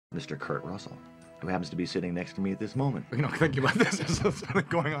Mr. Kurt Russell, who happens to be sitting next to me at this moment. You know, thinking about this, there's something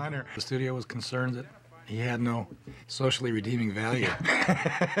going on here. The studio was concerned that he had no socially redeeming value.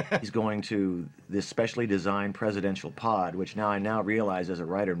 He's going to this specially designed presidential pod, which I now realize as a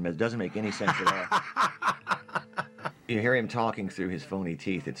writer doesn't make any sense at all. You hear him talking through his phony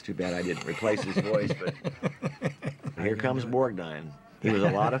teeth. It's too bad I didn't replace his voice, but here comes Borgnine. He was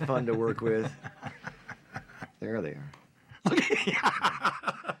a lot of fun to work with. There they are.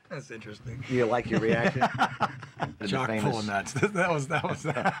 That's interesting. You like your reaction? Chock full of nuts. That was.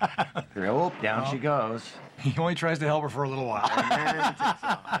 Oh, down she goes. He only tries to help her for a little while.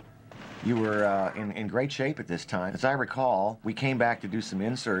 You were in great shape at this time. As I recall, we came back to do some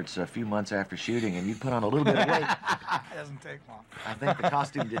inserts a few months after shooting, and you put on a little bit of weight. It doesn't take long. I think the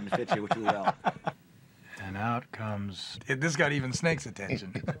costume didn't fit you too well. And out comes... This got even Snake's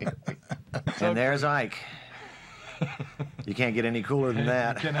attention. And there's Ike. You can't get any cooler than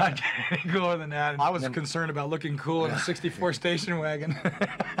that. You cannot get any cooler than that. I was concerned about looking cool in a 64 station wagon.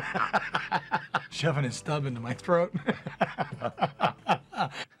 Shoving his stub into my throat.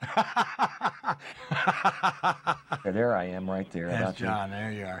 There I am right there. That's John,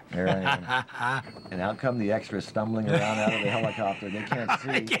 there you are. There I am. And out come the extras stumbling around out of the helicopter. They can't see.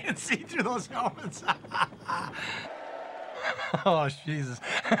 They can't see through those helmets. Oh, Jesus.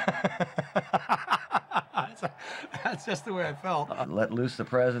 That's just the way I felt. Let loose the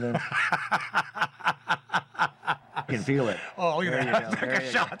president. You can feel it. Oh, look at that. Took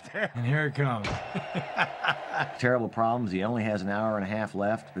a shot there. And here it comes. Terrible problems. He only has an hour and a half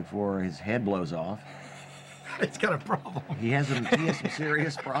left before his head blows off. He's got a problem. He has some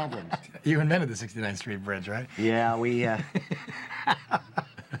serious problems. You invented the 69th Street Bridge, right? Yeah, we...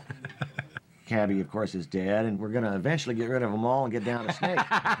 Cabby, of course, is dead, and we're going to eventually get rid of them all and get down to Snake.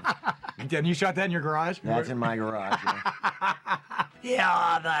 And you shot that in your garage? That's in my garage, yeah.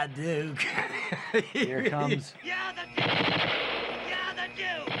 Yeah, the Duke. Here comes... Yeah, the Duke! Yeah, the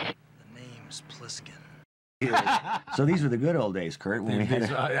Duke! The name's Pliskin. So these were the good old days, Kurt. When we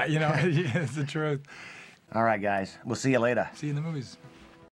had you know, it's the truth. All right, guys. We'll see you later. See you in the movies.